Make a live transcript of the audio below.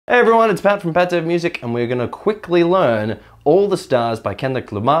Hey everyone, it's Pat from Pat Music, and we're going to quickly learn All the Stars by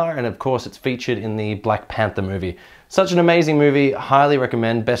Kendrick Lamar, and of course it's featured in the Black Panther movie. Such an amazing movie, highly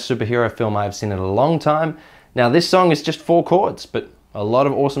recommend, best superhero film I've seen in a long time. Now this song is just 4 chords, but a lot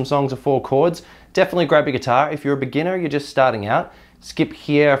of awesome songs are 4 chords. Definitely grab your guitar. If you're a beginner, you're just starting out, skip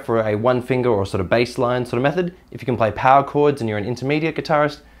here for a 1 finger or sort of bass line sort of method. If you can play power chords and you're an intermediate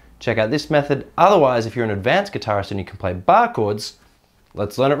guitarist, check out this method. Otherwise, if you're an advanced guitarist and you can play bar chords,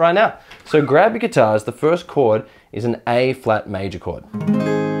 let's learn it right now. So grab your guitars. The first chord is an A flat major chord. And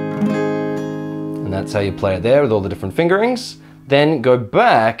that's how you play it there with all the different fingerings. Then go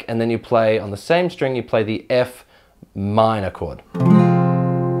back and then you play on the same string, you play the F minor chord.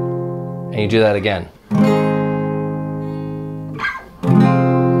 And you do that again.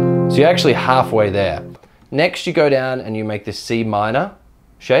 So you're actually halfway there. Next you go down and you make this C minor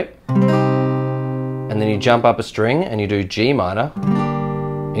shape. And then you jump up a string and you do G minor.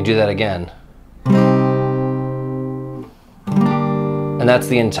 You do that again. And that's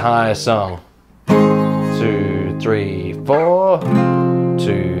the entire song. 2, 3, 4,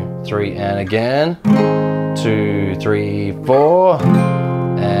 2, 3, and again. 2, 3, 4,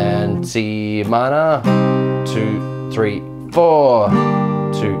 and C minor. 2, 3, 4,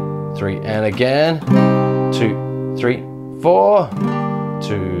 2, 3, and again. 2, 3, 4,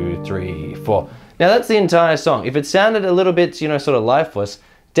 2, 3, 4. Now that's the entire song. If it sounded a little bit, sort of lifeless,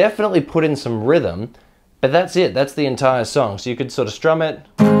 definitely put in some rhythm, but that's it. That's the entire song. So you could sort of strum it.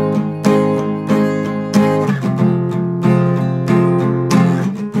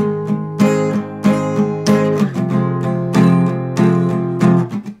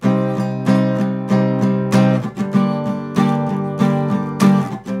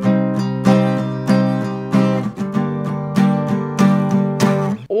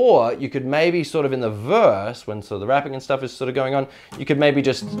 Or you could maybe sort of in the verse, when sort of the rapping and stuff is sort of going on, you could maybe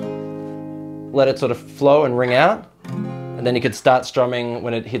just let it sort of flow and ring out, and then you could start strumming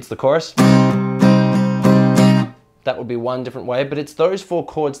when it hits the chorus. That would be one different way, but it's those 4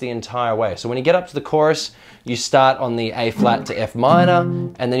 chords the entire way. So when you get up to the chorus, you start on the A flat to F minor,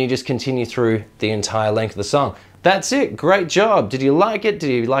 and then you just continue through the entire length of the song. That's it, great job. Did you like it? Did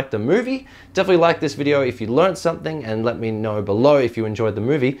you like the movie? Definitely like this video if you learned something, and let me know below if you enjoyed the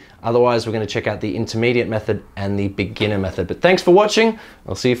movie. Otherwise, we're gonna check out the intermediate method and the beginner method. But thanks for watching.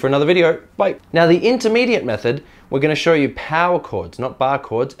 I'll see you for another video. Bye. Now the intermediate method, we're gonna show you power chords, not bar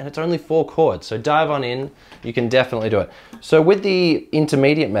chords, and it's only 4 chords. So dive on in, you can definitely do it. So with the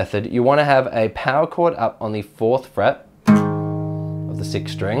intermediate method, you wanna have a power chord up on the 4th fret of the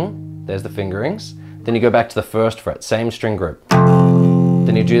 6th string. There's the fingerings. Then you go back to the 1st fret, same string group.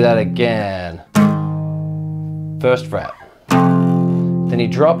 Then you do that again. 1st fret. Then you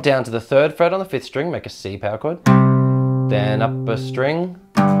drop down to the 3rd fret on the 5th string, make a C power chord. Then up a string.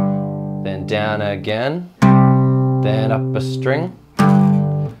 Then down again. Then up a string.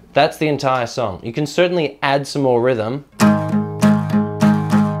 That's the entire song. You can certainly add some more rhythm.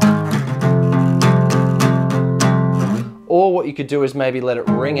 Or what you could do is maybe let it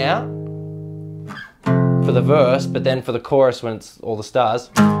ring out for the verse, but then for the chorus when it's all the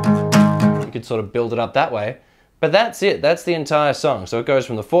stars, you could sort of build it up that way. But that's it, that's the entire song. So it goes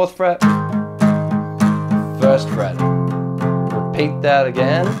from the 4th fret, 1st fret, repeat that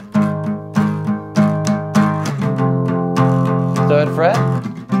again, 3rd fret,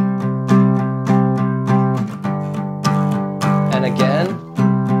 and again,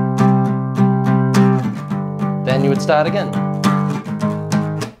 then you would start again.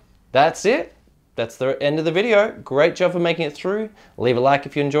 That's it. That's the end of the video. Great job for making it through. Leave a like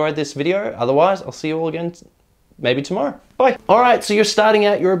if you enjoyed this video. Otherwise, I'll see you all again maybe tomorrow. Bye. All right, so you're starting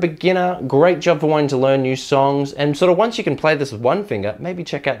out, you're a beginner. Great job for wanting to learn new songs. And sort of once you can play this with 1 finger, maybe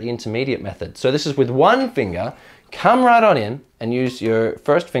check out the intermediate method. So this is with 1 finger. Come right on in and use your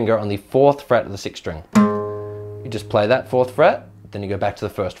 1st finger on the 4th fret of the 6th string. You just play that 4th fret, then you go back to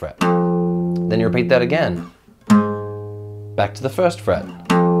the 1st fret. Then you repeat that again. Back to the 1st fret.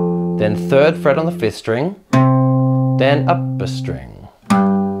 Then 3rd fret on the 5th string, then up a string.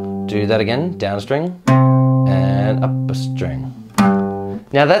 Do that again, down a string, and up a string.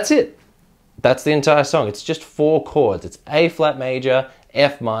 Now that's it. That's the entire song. It's just 4 chords. It's A flat major,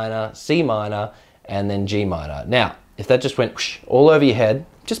 F minor, C minor, and then G minor. Now, if that just went whoosh, all over your head,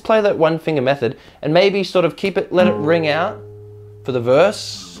 just play that 1 finger method and maybe sort of keep it, let it ring out for the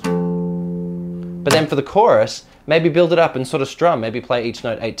verse. But then for the chorus, maybe build it up and sort of strum. Maybe play each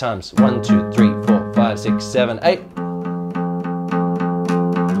note 8 times. 1, 2, 3, 4, 5, 6, 7, 8.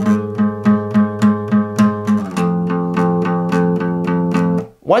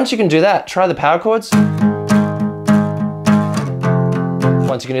 Once you can do that, try the power chords.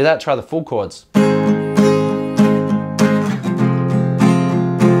 Once you can do that, try the full chords.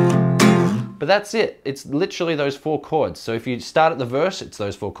 But that's it. It's literally those 4 chords. So if you start at the verse, it's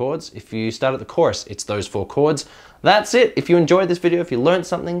those 4 chords. If you start at the chorus, it's those 4 chords. That's it. If you enjoyed this video, if you learned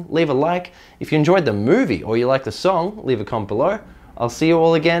something, leave a like. If you enjoyed the movie or you like the song, leave a comment below. I'll see you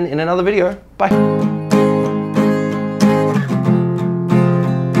all again in another video. Bye.